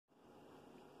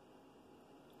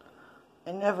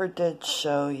I never did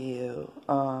show you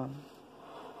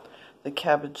the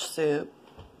cabbage soup.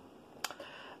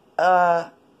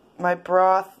 My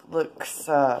broth looks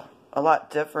a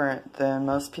lot different than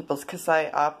most people's because I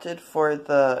opted for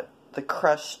the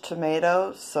crushed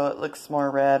tomatoes, so it looks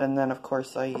more red, and then of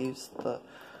course I used the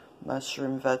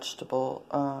mushroom vegetable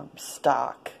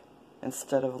stock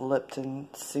instead of Lipton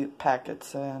soup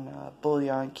packets and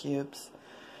bouillon cubes.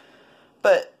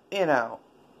 But, you know,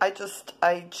 I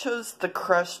chose the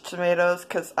crushed tomatoes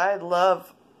because I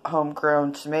love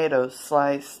homegrown tomatoes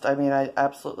sliced. I mean, I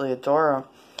absolutely adore them.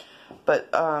 But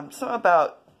something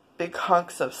about big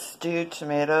hunks of stewed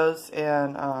tomatoes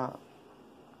in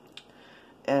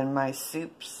my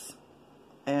soups,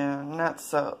 and not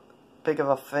so big of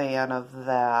a fan of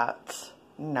that.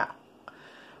 No.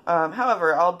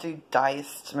 However, I'll do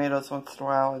diced tomatoes once in a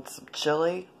while and some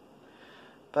chili.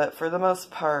 But for the most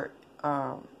part,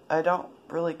 I don't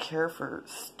really care for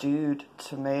stewed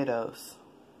tomatoes.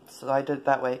 So I did it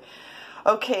that way.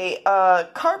 Okay,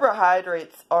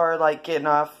 carbohydrates are like getting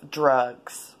off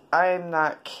drugs. I'm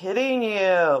not kidding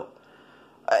you.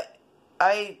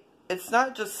 It's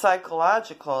not just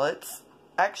psychological, it's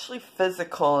actually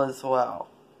physical as well.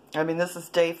 I mean, this is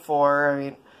day 4. I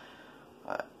mean,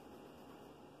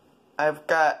 I've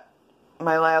got,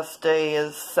 my last day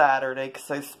is Saturday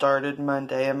because I started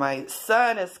Monday, and my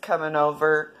son is coming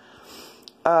over.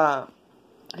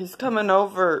 He's coming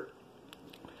over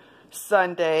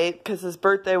Sunday because his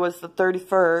birthday was the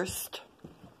 31st.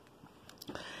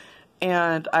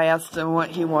 And I asked him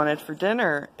what he wanted for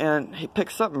dinner, and he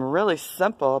picked something really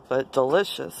simple but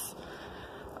delicious.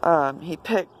 He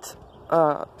picked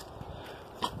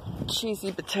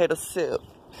cheesy potato soup,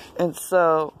 and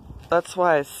so that's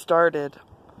why I started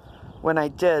when I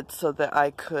did, so that I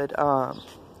could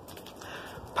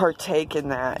partake in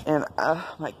that. And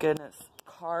oh my goodness,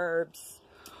 carbs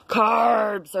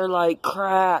are like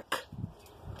crack.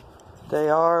 They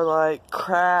are like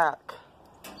crack.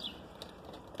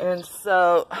 And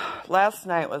so, last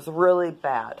night was really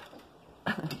bad.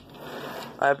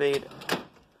 I mean,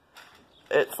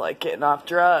 it's like getting off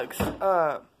drugs.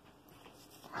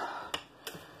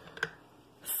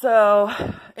 So,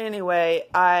 anyway,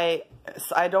 I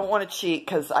don't want to cheat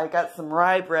because I got some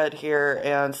rye bread here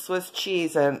and Swiss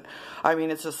cheese, and I mean,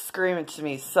 it's just screaming to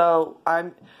me. So, I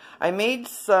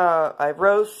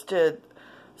roasted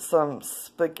some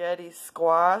spaghetti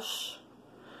squash,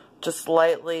 just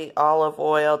lightly olive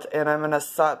oiled, and I'm going to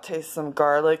saute some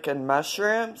garlic and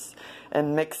mushrooms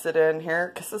and mix it in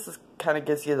here, because this kind of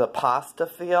gives you the pasta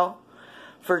feel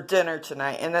for dinner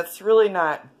tonight. And that's really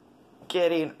not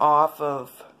getting off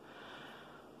of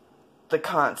the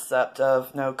concept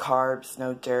of no carbs,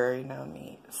 no dairy, no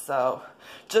meat. So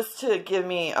just to give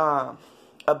me a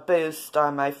boost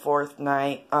on my 4th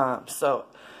night, so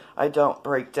I don't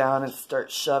break down and start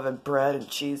shoving bread and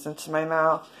cheese into my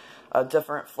mouth. A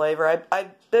different flavor.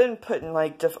 I've been putting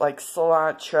like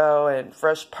cilantro and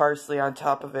fresh parsley on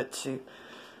top of it to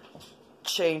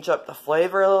change up the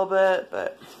flavor a little bit,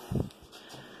 but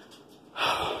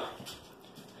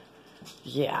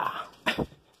yeah.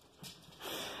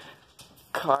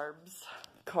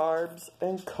 Carbs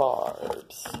and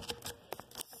carbs.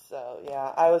 So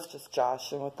yeah, I was just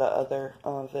joshing with the other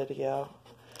video.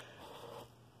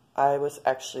 I was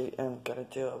actually going to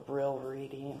do a real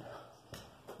reading.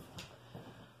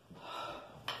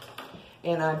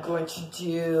 And I'm going to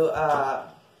do,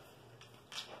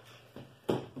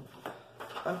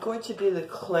 the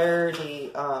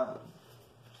clarity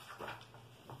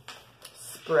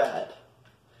spread.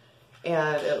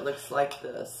 And it looks like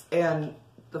this. And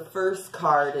the first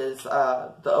card is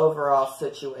the overall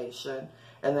situation.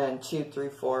 And then 2, 3,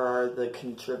 4 are the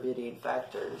contributing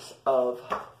factors of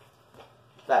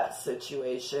that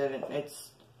situation. And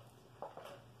it's,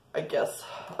 I guess,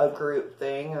 a group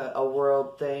thing, a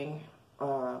world thing.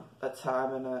 That's how I'm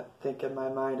going to think in my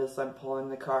mind as I'm pulling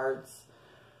the cards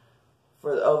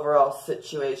for the overall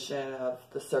situation of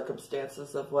the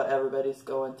circumstances of what everybody's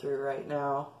going through right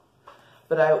now.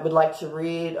 But I would like to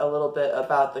read a little bit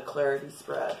about the clarity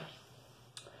spread.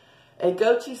 A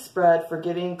go-to spread for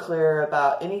getting clear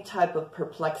about any type of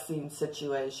perplexing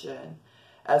situation,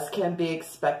 as can be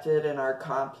expected in our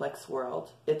complex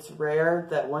world. It's rare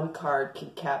that one card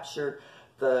can capture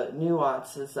the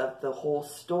nuances of the whole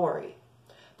story.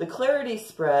 The clarity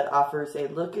spread offers a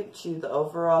look into the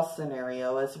overall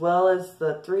scenario as well as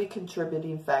the 3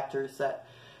 contributing factors that,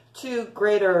 to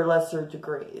greater or lesser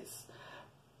degrees,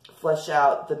 flesh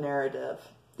out the narrative.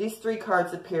 These 3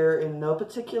 cards appear in no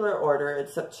particular order.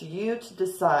 It's up to you to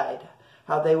decide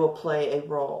how they will play a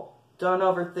role. Don't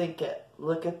overthink it.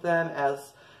 Look at them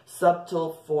as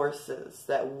subtle forces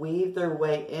that weave their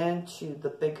way into the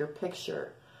bigger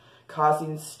picture,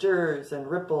 causing stirs and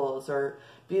ripples or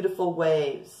beautiful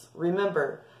waves.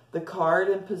 Remember, the card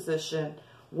in position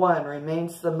 1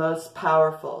 remains the most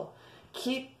powerful.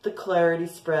 Keep the clarity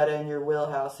spread in your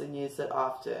wheelhouse and use it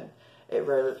often. It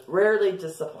rarely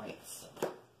disappoints.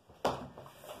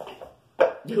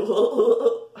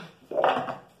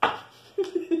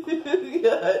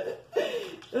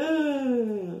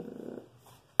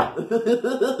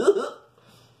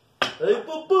 Hey,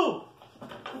 boo-boo!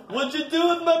 What'd you do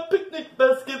with my picnic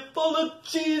basket full of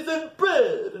cheese and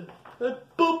bread? Hey,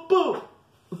 boo-boo!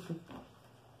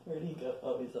 Where'd he go?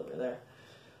 Oh, he's over there.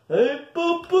 Hey,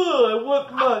 boo-boo! I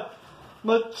want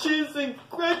my cheese and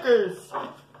crackers!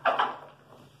 Oh,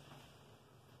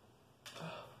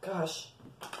 gosh.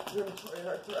 Rheumatoid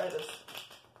arthritis.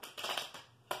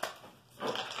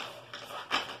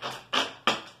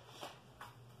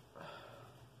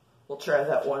 We'll try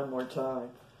that one more time.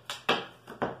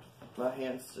 My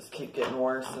hands just keep getting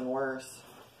worse and worse.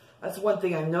 That's one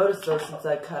thing I noticed though since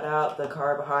I cut out the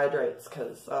carbohydrates,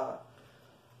 because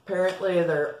apparently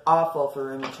they're awful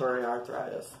for rheumatoid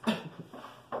arthritis. I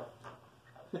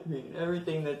mean,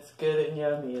 everything that's good and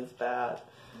yummy is bad.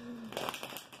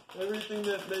 Everything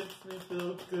that makes me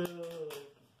feel good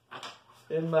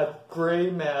and my gray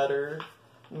matter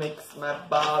makes my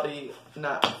body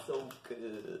not so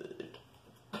good.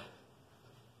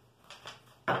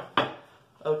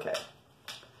 Okay.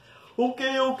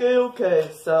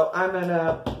 So I'm going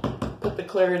to put the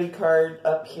clarity card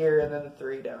up here and then the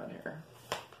 3 down here.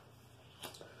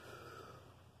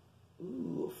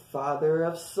 Ooh, Father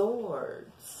of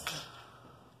Swords.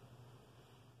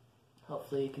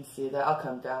 Hopefully you can see that. I'll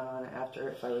come down on it after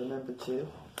if I remember to.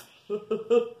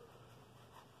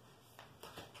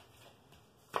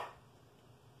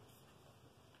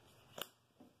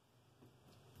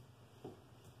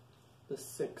 The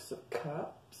 6 of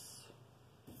Cups.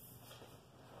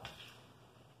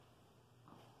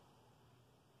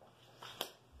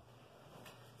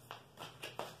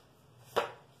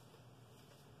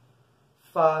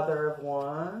 Father of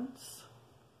Wands.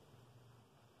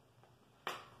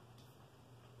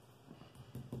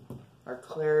 Our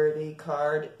clarity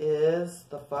card is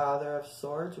the Father of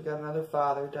Swords. We got another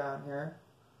Father down here.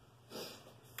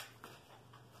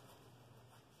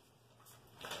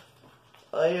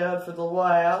 And for the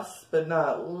last but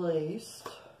not least,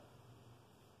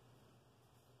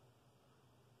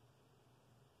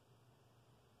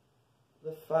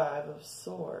 the 5 of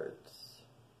Swords.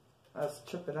 I was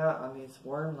tripping out on these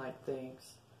worm-like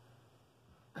things.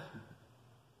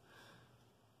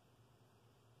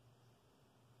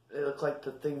 They look like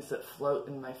the things that float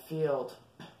in my field.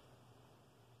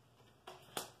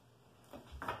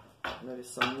 Maybe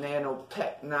some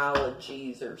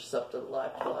nanotechnologies or something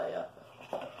like that.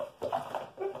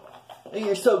 Hey,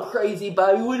 you're so crazy,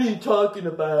 Bobby. What are you talking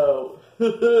about?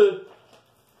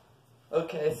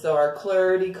 Okay, so our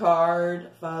clarity card,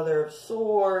 Father of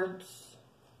Swords.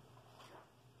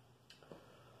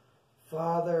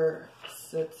 Father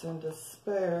sits in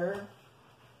despair.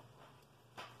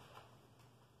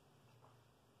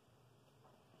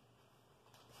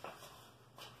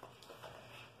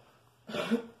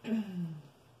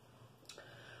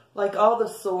 Like all the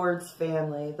Swords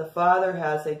family, the Father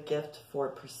has a gift for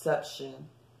perception.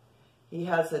 He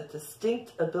has a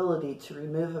distinct ability to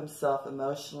remove himself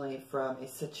emotionally from a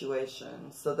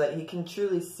situation so that he can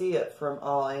truly see it from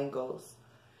all angles.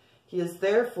 He is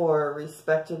therefore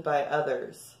respected by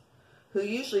others, who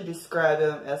usually describe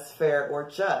him as fair or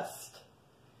just.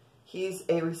 He's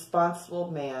a responsible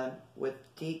man with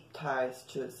deep ties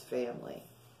to his family.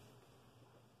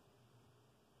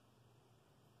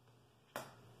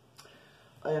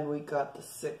 And we got the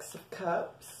 6 of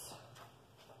Cups.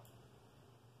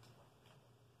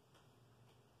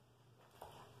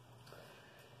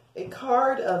 A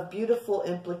card of beautiful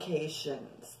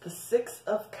implications. The 6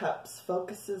 of Cups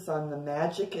focuses on the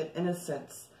magic and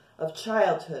innocence of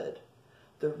childhood.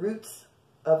 The roots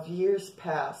of years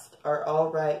past are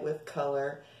all right with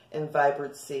color and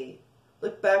vibrancy.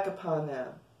 Look back upon them.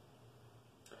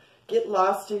 Get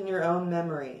lost in your own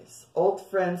memories. Old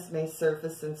friends may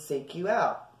surface and seek you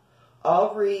out.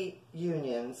 All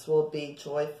reunions will be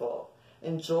joyful.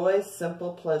 Enjoy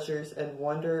simple pleasures and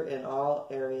wonder in all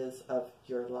areas of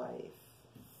your life.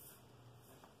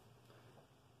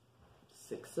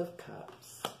 6 of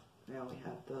Cups. Now we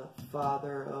have the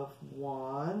Father of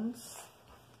Wands.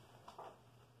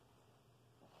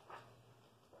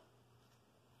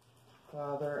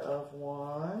 Father of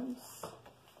Wands.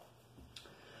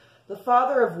 The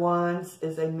Father of Wands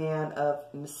is a man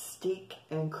of mystique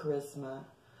and charisma,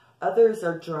 Others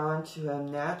are drawn to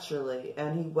him naturally,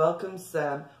 and he welcomes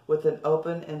them with an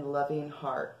open and loving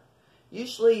heart.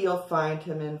 Usually you'll find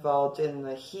him involved in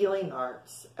the healing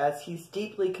arts, as he's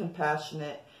deeply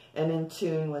compassionate and in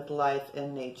tune with life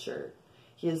and nature.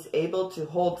 He is able to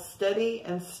hold steady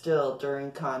and still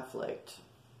during conflict.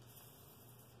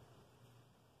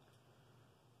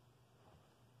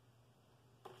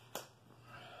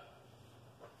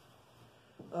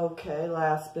 Okay,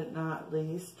 last but not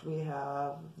least, we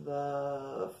have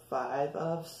the Five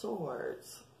of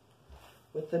Swords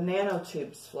with the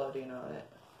nanotubes floating on it.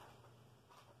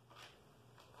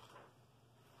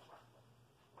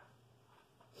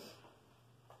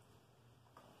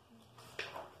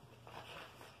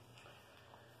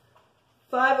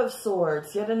 Five of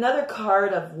Swords, yet another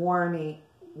card of warning,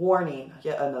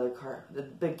 yet another card, the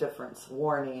big difference,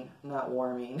 warning, not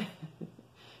warming.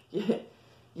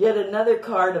 Yet another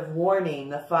card of warning.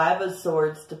 The Five of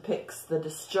Swords depicts the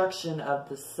destruction of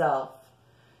the self.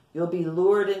 You'll be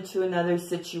lured into another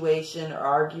situation or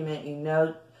argument you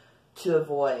know to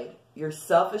avoid. Your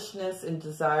selfishness and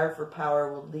desire for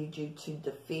power will lead you to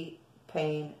defeat,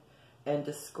 pain, and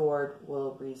discord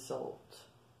will result.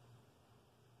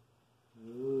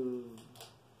 Ooh.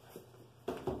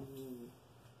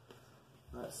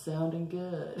 That's sounding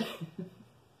good.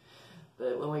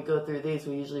 But when we go through these,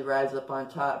 we usually rise up on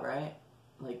top, right?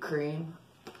 Like cream.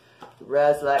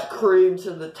 Rise that cream to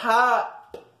the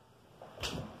top.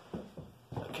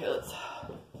 Okay, let's...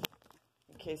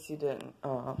 In case you didn't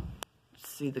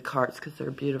see the cards, because they're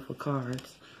beautiful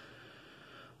cards.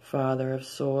 Father of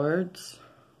Swords.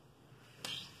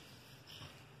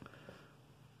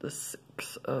 The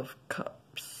Six of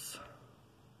Cups.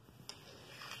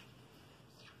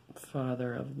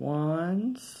 Father of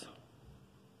Wands.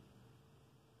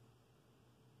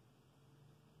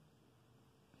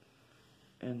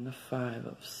 And the Five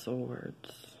of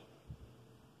Swords.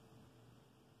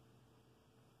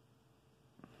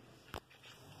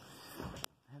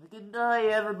 Have a good day,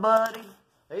 everybody.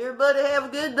 Everybody have a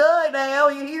good day now.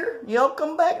 You hear? Y'all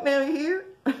come back now, you hear?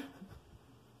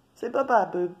 Say bye-bye,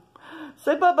 boo.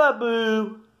 Say bye-bye,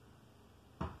 boo.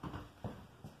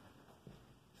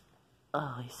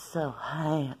 Oh, he's so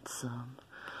handsome.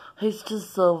 He's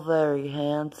just so very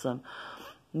handsome.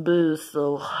 Boo's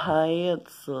so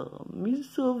handsome. He's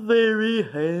so very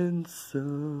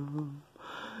handsome.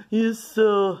 You're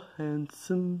so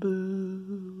handsome,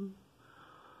 Boo.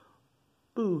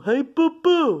 Boo, hey, Boo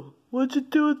Boo. What'd you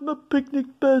do with my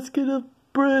picnic basket of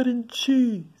bread and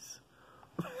cheese?